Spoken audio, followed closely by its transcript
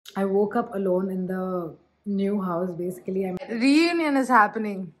I woke up alone in the new house. Basically, reunion is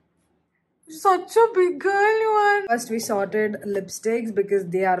happening. Such a big girl you are. First, we sorted lipsticks because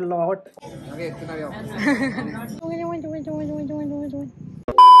they are a lot.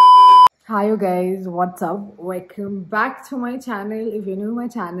 Hi you guys, what's up? Welcome back to my channel. If you're new to my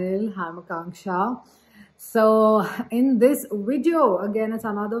channel, I'm Akanksha. So in this video, again it's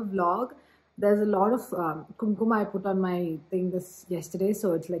another vlog. There's a lot of kumkum I put on my thing this yesterday,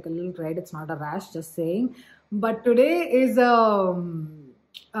 so it's like a little red. It's not a rash, just saying. But today is I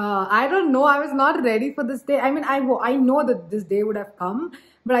don't know. I was not ready for this day. I mean, I know that this day would have come,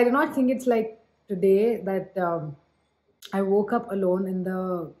 but I do not think it's like today that I woke up alone in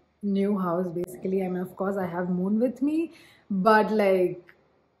the new house. Basically, I mean, of course, I have Moon with me, but like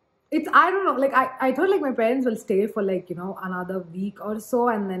it's, I don't know, like I thought like my parents will stay for like, you know, another week or so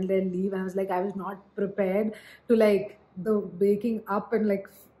and then they'll leave. And I was like, I was not prepared to like the waking up and like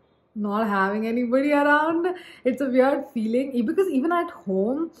not having anybody around. It's a weird feeling because even at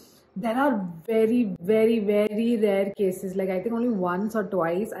home there are very very rare cases. Like I think only once or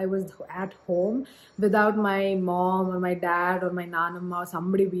twice I was at home without my mom or my dad or my nanama or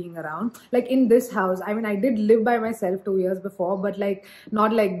somebody being around. Like in this house, I mean, I did live by myself 2 years before, but like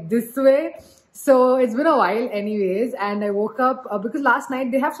not like this way. So it's been a while anyways, and I woke up because last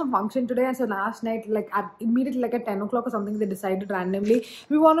night they have some function today, and so last night like immediately like at 10 o'clock or something they decided randomly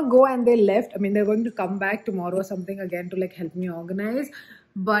we want to go, and they left. I mean, they're going to come back tomorrow or something again to like help me organize,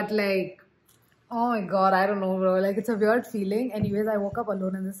 but like, oh my god, I don't know bro, like it's a weird feeling. Anyways, I woke up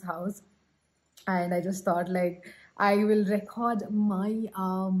alone in this house and I just thought like I will record my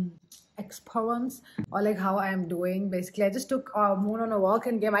experience or like how I am doing. Basically, I just took Moon on a walk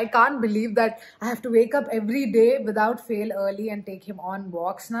and game. I can't believe that I have to wake up every day without fail early and take him on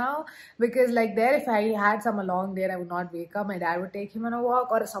walks now, because like there, if I had some long day, I would not wake up. My dad would take him on a walk,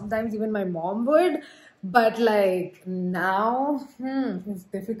 or sometimes even my mom would, but like now it's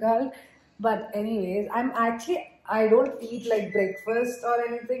difficult. But anyways, I don't eat like breakfast or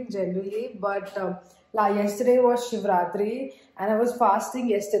anything generally, but yesterday was Shivratri and I was fasting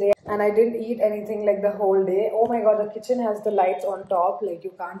yesterday and I didn't eat anything like the whole day. Oh my god, the kitchen has the lights on top, like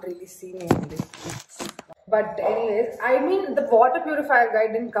you can't really see me in this. But anyways, I mean, the water purifier guy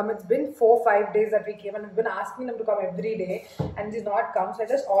didn't come. It's been 4-5 days that we came, and I've been asking them to come every day and he's not come. So I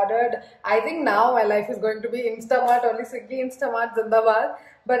just ordered. I think now my life is going to be Instamart, only Swiggy Instamart Zindabad.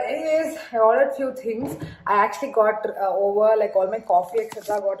 But anyways, I ordered few things. I actually got over, like all my coffee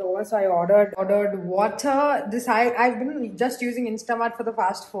etc. got over. So I ordered water. I've been just using Instamart for the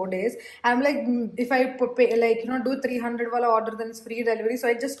past 4 days. I'm like, if I pay, like, you know, do 300 wala order, then it's free delivery. So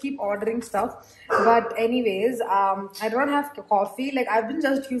I just keep ordering stuff. But anyways, I don't have coffee. Like I've been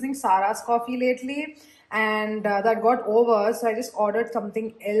just using Sarah's coffee lately, and that got over, so I just ordered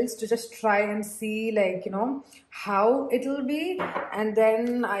something else to just try and see, like, you know, how it'll be. And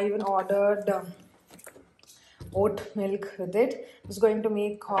then I even ordered oat milk with it. Just going to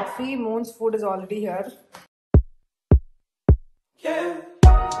make coffee. Moon's food is already here. Yeah.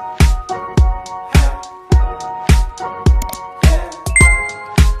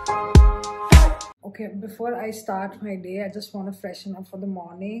 Okay, before I start my day, I just want to freshen up for the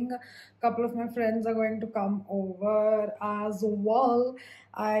morning. A couple of my friends are going to come over as well.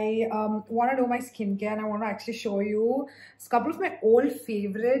 I want to do my skincare and I want to actually show you a couple of my old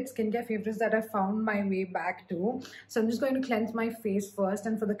favorite skincare favorites that I found my way back to. So I'm just going to cleanse my face first,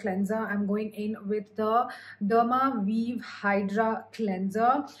 and for the cleanser, I'm going in with the Derma Weave Hydra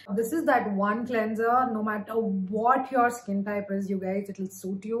Cleanser. This is that one cleanser, no matter what your skin type is, you guys, it'll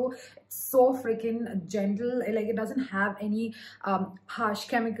suit you. It's so freaking gentle. Like it doesn't have any harsh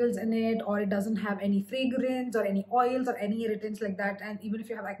chemicals in it, or it doesn't have any fragrance or any oils or any irritants like that. And even if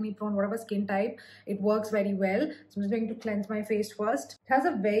you have acne prone, whatever skin type, it works very well. So I'm just going to cleanse my face first. It has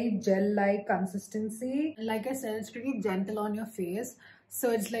a very gel-like consistency. Like I said, it's pretty gentle on your face, so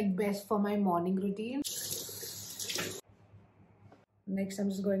it's like best for my morning routine. Next, I'm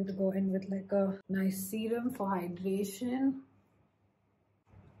just going to go in with like a nice serum for hydration.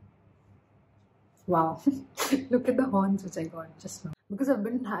 Wow, look at the horns which I got just now. Because I've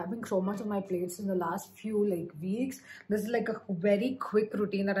been having so much on my plates in the last few like weeks, this is like a very quick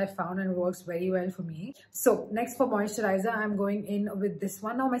routine that I found and it works very well for me. So next, for moisturizer, I'm going in with this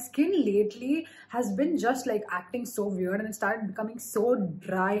one. Now my skin lately has been just like acting so weird and it started becoming so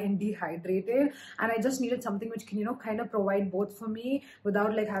dry and dehydrated, and I just needed something which can, you know, kind of provide both for me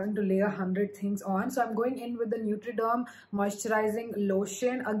without like having to lay 100 things on. So I'm going in with the Nutriderm moisturizing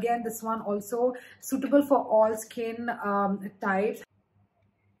lotion. Again, this one also suitable for all skin types.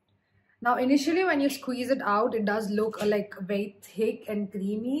 Now, initially when you squeeze it out, it does look like very thick and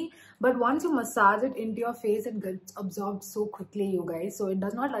creamy. But once you massage it into your face, it gets absorbed so quickly, you guys. So it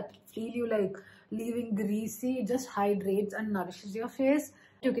does not like feel you like leaving greasy. It just hydrates and nourishes your face.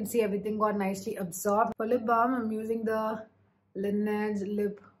 You can see everything got nicely absorbed. For lip balm, I'm using the Laneige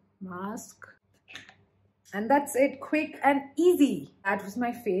lip mask. And that's it, quick and easy. That was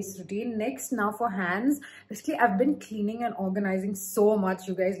my face routine. Next, now for hands. Basically, I've been cleaning and organizing so much,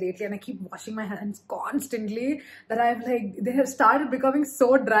 you guys, lately, and I keep washing my hands constantly that they have started becoming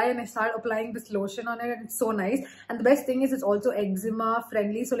so dry, and I started applying this lotion on it, and it's so nice. And the best thing is it's also eczema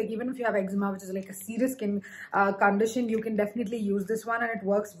friendly. So like even if you have eczema, which is like a serious skin condition, you can definitely use this one, and it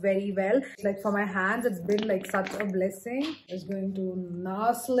works very well. Like for my hands, it's been like such a blessing. Just going to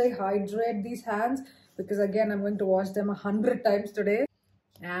nicely hydrate these hands, because again I'm going to wash them 100 times today.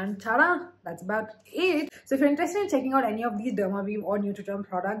 And ta-da, that's about it. So if you're interested in checking out any of these Dermaweave or Nutriderm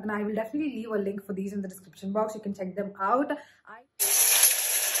products, then I will definitely leave a link for these in the description box. You can check them out.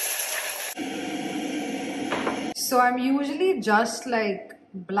 So I'm usually just like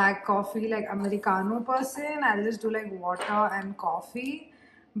black coffee, like Americano person. I'll just do like water and coffee.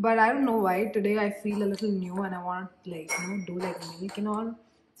 But I don't know why today I feel a little new and I want to like, do like milk and all.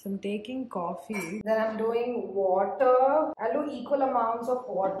 So I'm taking coffee. Then I'm doing water. I'll do equal amounts of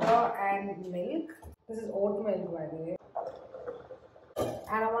water and milk. This is oat milk, by the way.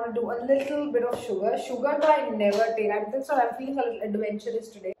 And I want to do a little bit of sugar. Sugar though I never take. I'm feeling a little adventurous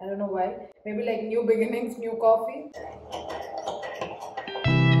today. I don't know why. Maybe like new beginnings, new coffee.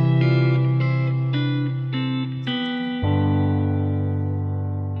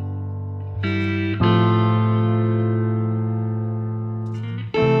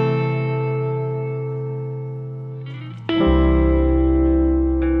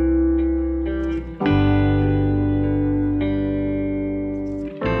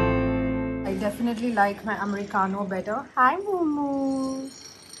 Definitely like my Americano better. Hi, Momo.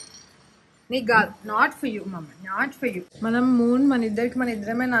 Nigal, not for you, Mama. Not for you. Manam moon, maniddariki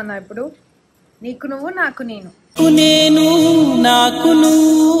manidrame nana ippudu. Neeku nuvu, naaku neenu.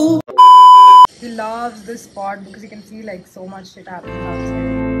 He loves this spot because you can see like so much shit happening outside.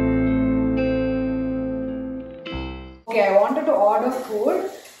 Okay, I wanted to order food,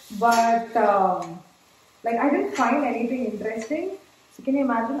 but like I didn't find anything interesting. So can you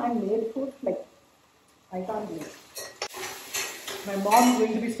imagine I made food? Like, I can't believe it. My mom's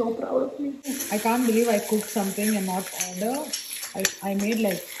going to be so proud of me. I can't believe I cooked something and not order. I made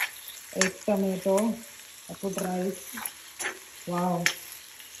like egg tomato. I put rice. Wow.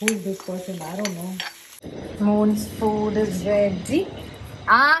 Who is this person? I don't know. Moon's food is ready.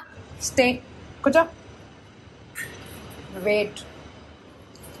 Stay. Kucha. Wait.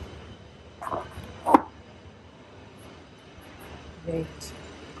 Wait.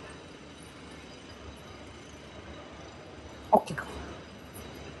 Okay.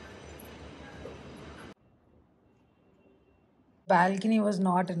 Balcony was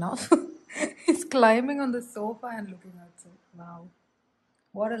not enough. He's climbing on the sofa and looking outside. Wow.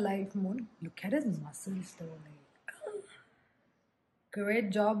 What a life, Moon. Look at his muscles though. Like.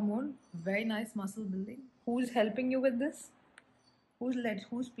 Great job, Moon. Very nice muscle building. Who's helping you with this?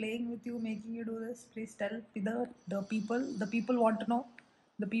 Who's playing with you, making you do this? Please tell the people. The people want to know.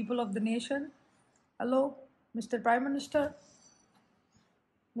 The people of the nation. Hello, Mr. Prime Minister.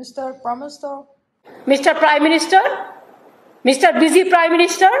 Mr. Prime Minister. Mr. Prime Minister. Mr. Busy Prime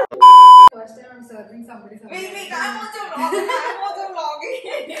Minister. First time I'm serving somebody. Wait, I'm also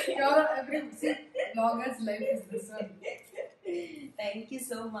vlogging. Your every vlogger's life is this one. Thank you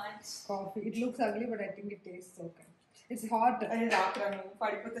so much. Coffee. It looks ugly, but I think it tastes okay. It's hot.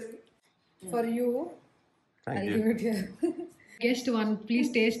 For you, I'll give it here. Guest one, please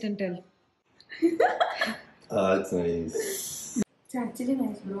taste and tell. That's nice. It's actually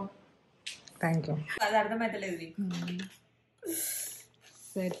nice, bro. Thank you.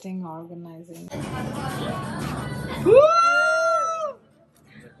 Setting, organizing.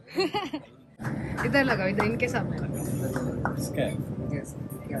 इधर लगाओ, इधर इनके सामने लगाओ. Yes.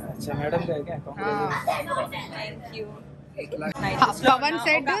 अच्छा madam क्या क्या? Thank you.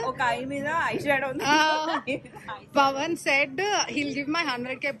 Pawan said he'll give my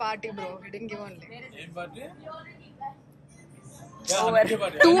 100K party, bro. He didn't give only.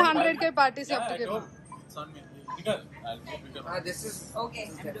 200K party se up to give. This is Okay,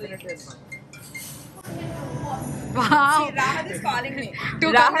 I'm doing it. Wow. See, Rahat is calling me.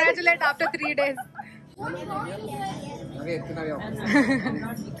 To congratulate after 3 days.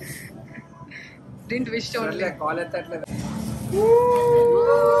 Didn't wish only. call it that level.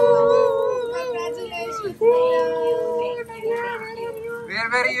 Congratulations. Where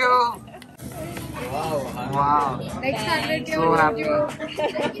were you? Wow. Next 100K So on happy. YouTube.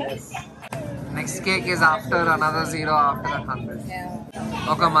 Next cake is after another 0 after that 100.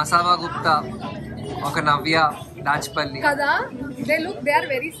 Oka Masava Gupta, Oka Navya Dachpalli. Kada, they are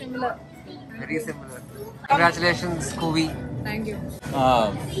very similar. Very similar. Congratulations, Kuvi. Thank you.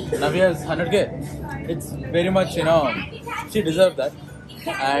 Navia's 100K. It's very much, she deserved that.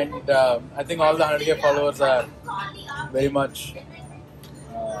 And I think all the 100K followers are very much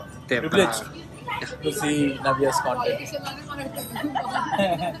privileged to see Navia's content.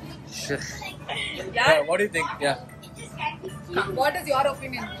 What do you think? Yeah. What is your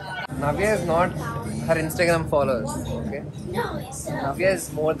opinion? Navya is not her Instagram followers. Okay. Navya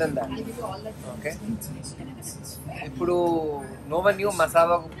is more than that. Okay. Ippudu, no one knew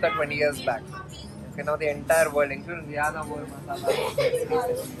Masava Gupta 20 years back. Okay, now the entire world, including Rihanna, wore Masava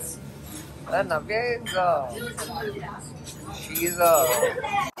Gupta. Navya is, she is a...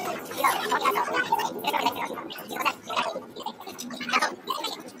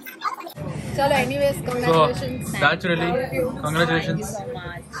 Chalo, anyways, congratulations. So, naturally, congratulations.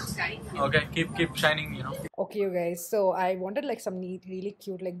 Thank you so much. Okay, keep shining, Okay, you guys, so I wanted like some neat, really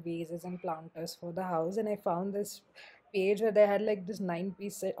cute like vases and planters for the house, and I found this page where they had like this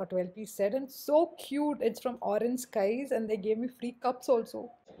 9-piece set or 12-piece set, and so cute. It's from Orange Skies, and they gave me free cups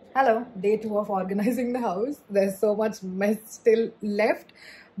also. Hello, day 2 of organizing the house. There's so much mess still left,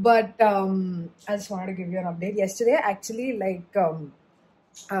 but I just wanted to give you an update. Yesterday, actually,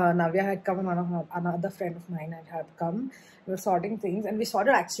 Navya had come and another friend of mine had come. We were sorting things and we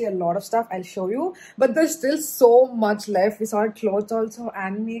sorted actually a lot of stuff. I'll show you, but there's still so much left. We sorted clothes also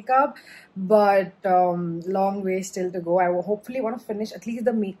and makeup, but long way still to go. I will hopefully want to finish at least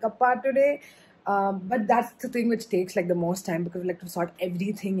the makeup part today. But that's the thing which takes like the most time, because we like to sort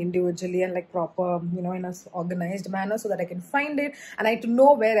everything individually and like proper, in a organized manner so that I can find it, and I need to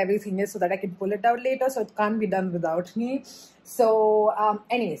know where everything is so that I can pull it out later, so it can't be done without me. So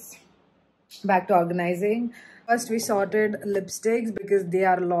anyways, back to organizing. First we sorted lipsticks because there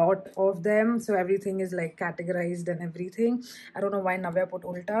are a lot of them, so everything is like categorized and everything. I don't know why Navya put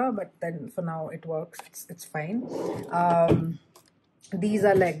ulta, but then for now it works. It's fine. These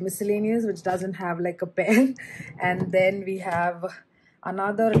are like miscellaneous, which doesn't have like a pen. And then we have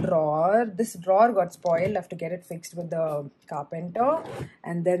another drawer. This drawer got spoiled. I have to get it fixed with the carpenter.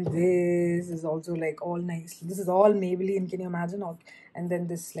 And then this is also like all nice. This is all Maybelline, can you imagine? And then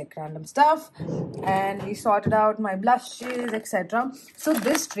this like random stuff. And we sorted out my blushes, etc. So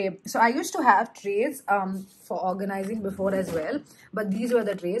this tray, so I used to have trays for organizing before as well, but these were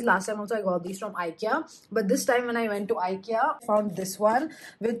the trays. Last time also I got these from IKEA, but this time when I went to IKEA, I found this one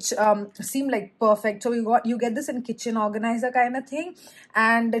which seemed like perfect. So you get this in kitchen organizer kind of thing,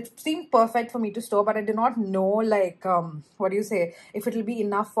 and it seemed perfect for me to store, but I did not know like what do you say, if it will be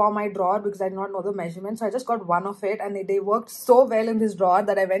enough for my drawer, because I did not know the measurements. So I just got one of it, and they worked so well in this drawer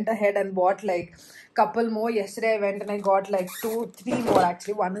that I went ahead and bought like couple more. Yesterday I went and I got like 2-3 more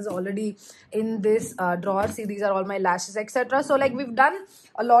actually. One is already in this drawer. See, these are all my lashes, etc. So like we've done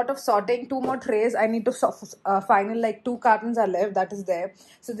a lot of sorting. 2 more trays. I need to final like 2 cartons are left. That is there.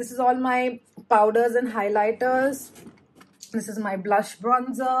 So this is all my powders and highlighters. This is my blush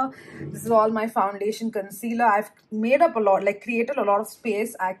bronzer. This is all my foundation, concealer. I've made up a lot, like created a lot of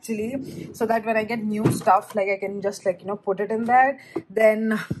space actually, so that when I get new stuff, like I can just like, put it in there.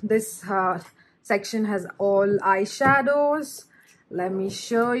 Then this section has all eyeshadows. Let me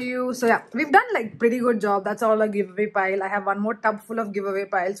show you. So yeah, we've done like pretty good job. That's all a giveaway pile. I have one more tub full of giveaway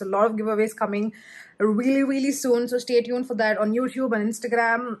piles. So a lot of giveaways coming really soon. So stay tuned for that on YouTube and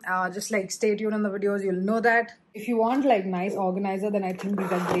Instagram. Just like stay tuned on the videos. You'll know that. If you want like nice organizer, then I think these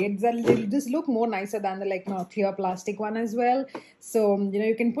are great. They'll just look more nicer than the like clear plastic one as well. So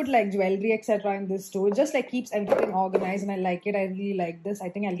you can put like jewelry etc in this too. It just like keeps everything organized, and I like it. I really like this. I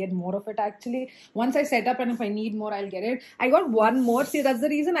think I'll get more of it actually once I set up, and if I need more I'll get it. I got one more. See, that's the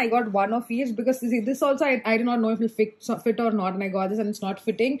reason I got one of each, because see, this also I do not know if it'll fit or not, and I got this and it's not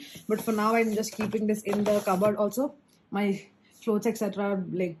fitting. But for now I'm just keeping this in the cupboard. Also my clothes etc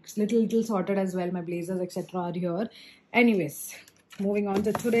like little sorted as well. My blazers etc are here. Anyways, moving on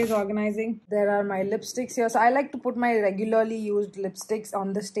to today's organizing. There are my lipsticks here. So I like to put my regularly used lipsticks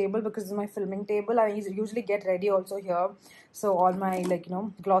on this table because it's my filming table. I usually get ready also here. So all my like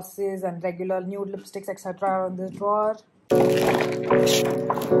glosses and regular nude lipsticks etc are on this drawer.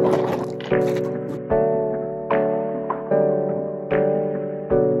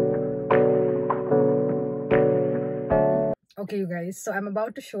 Okay, you guys, so I'm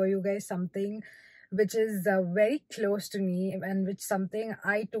about to show you guys something which is very close to me, and which something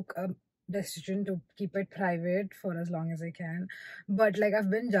I took a decision to keep it private for as long as I can. But like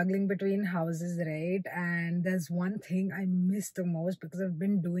I've been juggling between houses, right? And there's one thing I miss the most because I've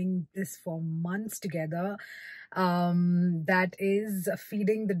been doing this for months together. That is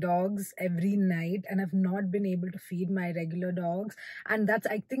feeding the dogs every night, and I've not been able to feed my regular dogs. And that's,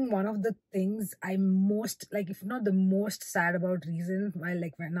 I think, one of the things I'm most, like, if not the most sad about reason why,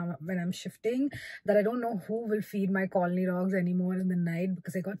 like, when I'm shifting, that I don't know who will feed my colony dogs anymore in the night,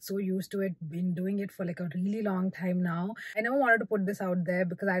 because I got so used to it, been doing it for like a really long time now. I never wanted to put this out there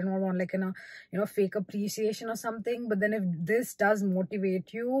because I don't want like fake appreciation or something. But then if this does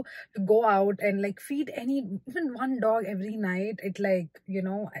motivate you to go out and like feed even one dog every night, it like,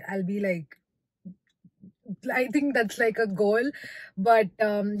 I'll be like, I think that's like a goal. But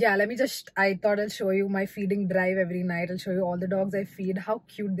yeah, I thought I'll show you my feeding drive every night. I'll show you all the dogs I feed, how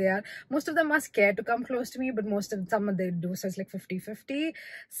cute they are. Most of them are scared to come close to me, but some they do, so it's like 50-50.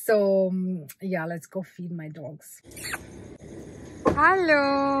 So yeah, let's go feed my dogs.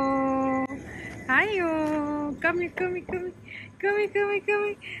 Hello. Hiyo. Come here.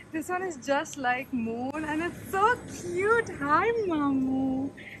 This one is just like Moon and it's so cute. Hi,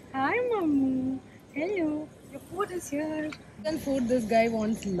 Mamu. Hello. Your food is here. And food, this guy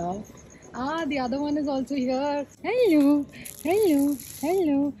wants love. The other one is also here. Hello.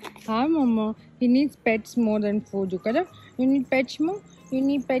 Hi, Mama. He needs pets more than food. You need pets more?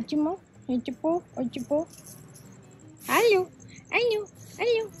 Hello.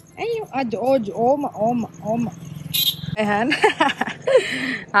 Oma.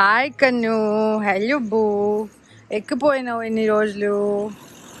 Hi, Kanu. Hello, boo. Ekkupoyinavu inni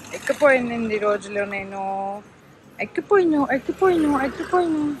rojulu. Nenu. Ekkupoyinu.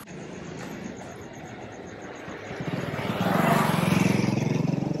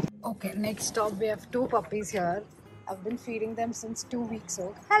 Okay, next stop we have 2 puppies here. I've been feeding them since 2 weeks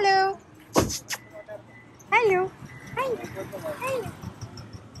old. Hello.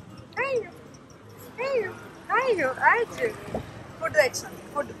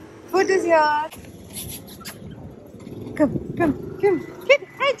 Food is here. Come. Get. Come.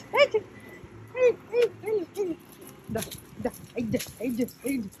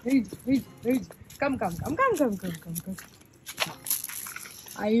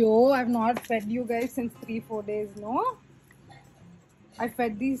 I've not fed you guys since 3-4 days, no? I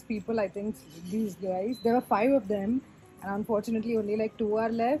fed these people, I think, these guys. There were 5 of them, and unfortunately only like 2 are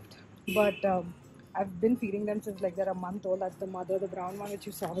left. But I've been feeding them since like they're a month old. That's the mother, the brown one, which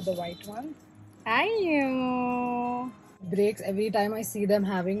you saw with the white one. Hi. Breaks every time I see them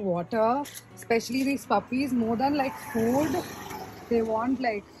having water, especially these puppies. More than like food, they want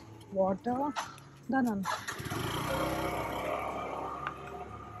like water. Done.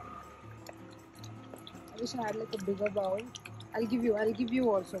 I wish I had like a bigger bowl. I'll give you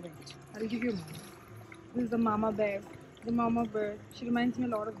also, wait. I'll give you more. This is the mama bear. The mama bird. She reminds me a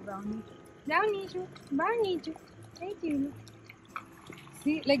lot of Brownie. Brownie. Thank you.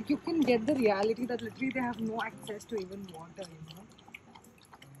 See, like you can get the reality that literally they have no access to even water,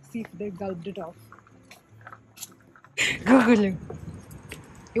 See if they gulped it off. Googling.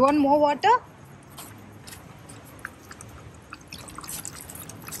 You want more water?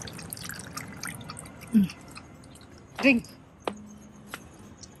 Drink.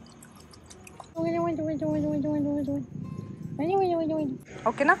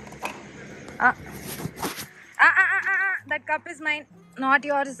 Okay, na? That cup is mine, not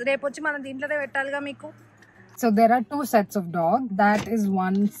yours. So there are 2 sets of dogs. That is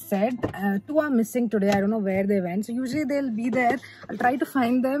one set. 2 are missing today. I don't know where they went. So usually they'll be there. I'll try to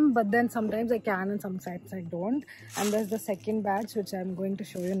find them, but then sometimes I can and some sets I don't. And there's the second batch, which I'm going to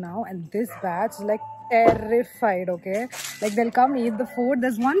show you now. And this batch is like terrified, okay? Like they'll come eat the food.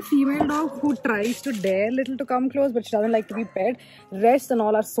 There's one female dog who tries to dare little to come close, but she doesn't like to be pet. Rest and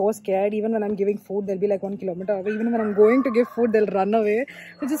all are so scared. Even when I'm giving food, they'll be like 1 kilometer away. Even when I'm going to give food, they'll run away,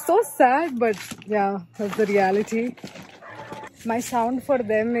 which is so sad, but yeah, that's the reality. My sound for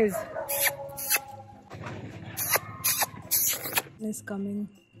them is coming.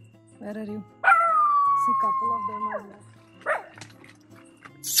 Where are you? See, couple of them are left.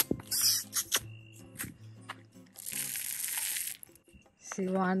 See,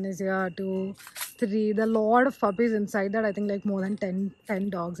 1 is here, 2, 3. There are a lot of puppies inside that. I think like more than 10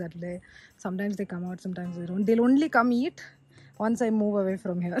 dogs are there. Sometimes they come out, sometimes they don't. They'll only come eat once I move away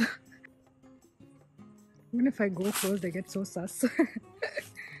from here. Even if I go close, they get so sus.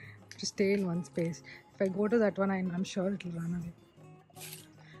 To stay in one space. If I go to that one, I'm sure it'll run away.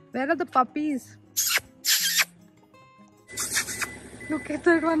 Where are the puppies? Look at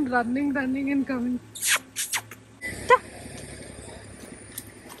that one running and coming.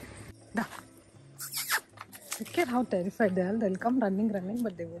 Da. at how terrified they are. They'll come running,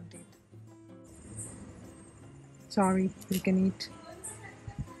 but they won't eat. Sorry, you can eat.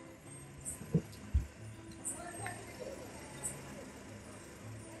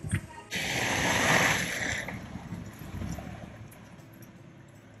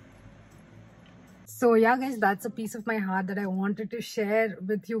 So yeah, guys, that's a piece of my heart that I wanted to share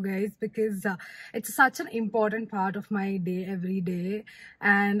with you guys, because it's such an important part of my day every day,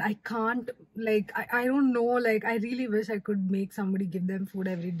 and I can't, like, I don't know, like, I really wish I could make somebody give them food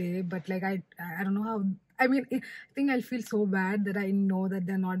every day, but like I don't know how. I mean, I think I'll feel so bad that I know that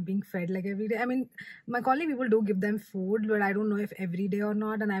they're not being fed like every day. I mean, my colleague people do give them food, but I don't know if every day or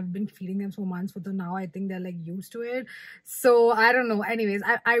not. And I've been feeding them for months, but now I think they're like used to it. So I don't know. Anyways,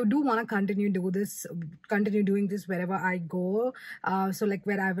 I do want to continue doing this wherever I go. So like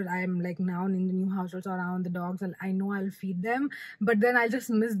wherever I'm like now in the new house, also around the dogs, I know I'll feed them. But then I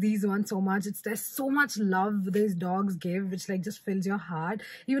just miss these ones so much. There's so much love these dogs give, which like just fills your heart.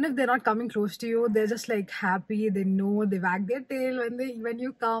 Even if they're not coming close to you, they're just like happy. They know, they wag their tail when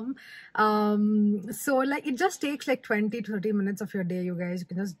you come. So like it just takes like 20 to 30 minutes of your day, you guys. You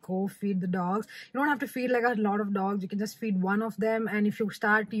can just go feed the dogs. You don't have to feed like a lot of dogs. You can just feed one of them, and if you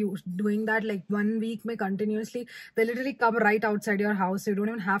start doing that like 1 week continuously, they literally come right outside your house, so you don't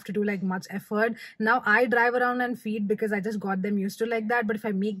even have to do like much effort. Now I drive around and feed because I just got them used to like that. But if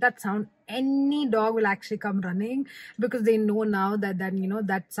I make that sound, any dog will actually come running, because they know now that you know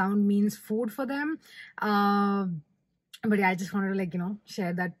that sound means food for them. But yeah, I just wanted to like, you know,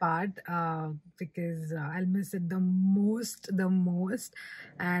 share that part because I'll miss it the most,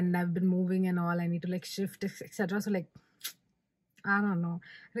 and I've been moving and all. I need to like shift, etc. So like, I don't know,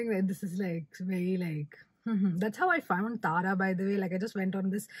 I think that this is like very like that's how I found Tara, by the way. Like I just went on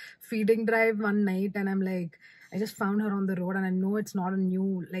this feeding drive one night, and I'm like, I just found her on the road, and I know it's not a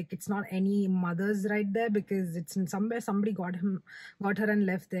new, like it's not any mothers right there, because it's in somewhere somebody got her and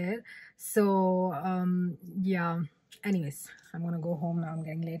left there. So yeah, anyways, I'm gonna go home now. I'm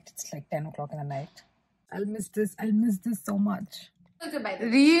getting late. It's like 10 o'clock in the night. I'll miss this so much.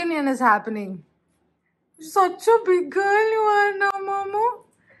 Reunion is happening. Such a big girl you are now, Momo.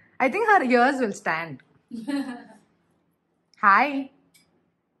 I think her ears will stand. Hi.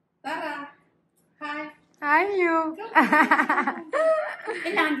 Tara. Hi. Hi, you.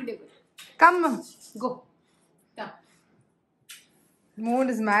 Come. Go. Come. Moon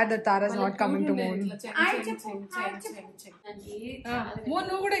is mad that Tara's not coming to Moon. Moon,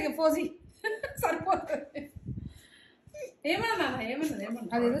 no good again. Fozzy.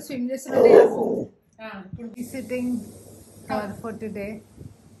 I'll swim this today. We'll be sitting here for today.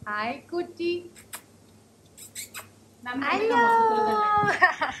 Hi, Kuti. Hello.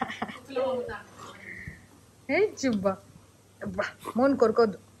 Hey, Chubba. Moon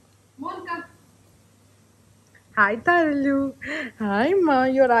korkodu. Moon, come. Hi, Taralu. Hi, Ma.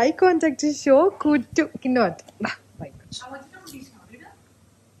 Your eye contact is so good too. You know what?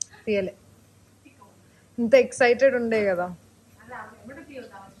 Really. ఇంత excited ఉండే కదా.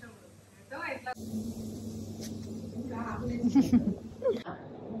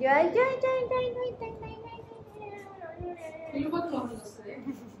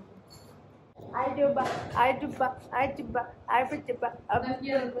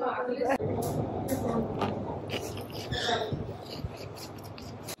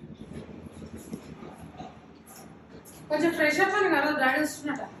 కొంచెం fresh up అని కదా daddy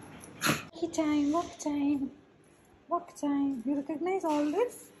వస్తున్నట. Walk time. You recognize all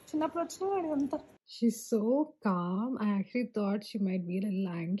this? She's so calm. I actually thought she might be a little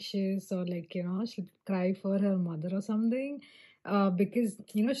anxious, or like, you know, she'd cry for her mother or something. Because,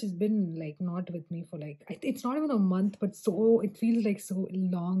 you know, she's been like not with me for like, it's not even a month, but so it feels like so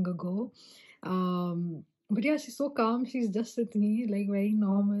long ago. But yeah, she's so calm. She's just with me, like very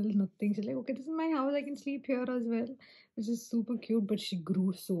normal, nothing. She's like, okay, this is my house. I can sleep here as well, which is super cute. But she grew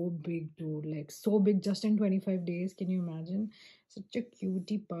so big, dude. Like so big just in 25 days. Can you imagine? Such a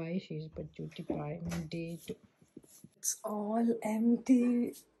cutie pie. She's a cutie pie. Day two. It's all empty.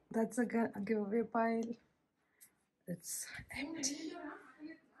 That's a giveaway pile. It's empty.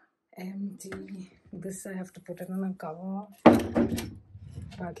 Empty. This I have to put it in a cover.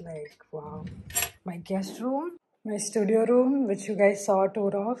 But like, wow. My guest room, my studio room, which you guys saw a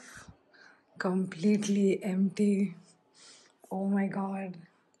tour of, completely empty. Oh my god.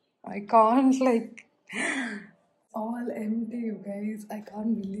 I can't, like, all empty, you guys. I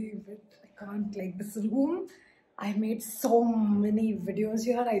can't believe it. I can't, like, this room, I made so many videos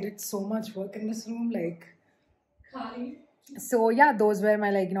here. I did so much work in this room, like, So yeah, those were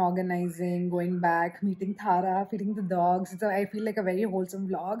my organizing, going back, meeting Thara, feeding the dogs. So I feel like a very wholesome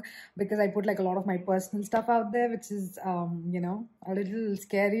vlog because I put like a lot of my personal stuff out there, which is a little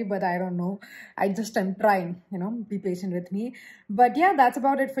scary, but I don't know. I just am trying, be patient with me. But yeah, that's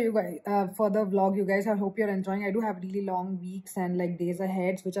about it for you guys, for the vlog, you guys. I hope you're enjoying. I do have really long weeks and like days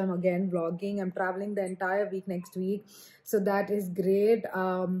ahead, which I'm again vlogging. I'm traveling the entire week next week, so that is great.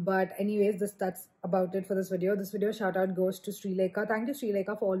 But anyways, that's about it for this video. This video shout out goes to Sri Lekha. Thank you, Sri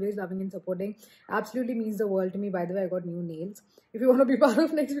Lekha, for always loving and supporting. Absolutely means the world to me. By the way, I got new nails. If you want to be part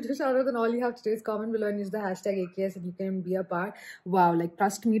of next video shout out, then all you have to do is comment below and use the hashtag AKS and you can be a part. Wow, like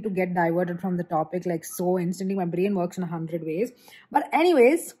trust me to get diverted from the topic like so instantly. My brain works in 100 ways. But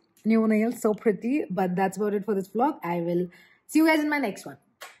anyways, new nails, so pretty. But that's about it for this vlog. I will see you guys in my next one.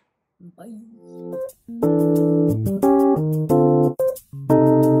 Bye.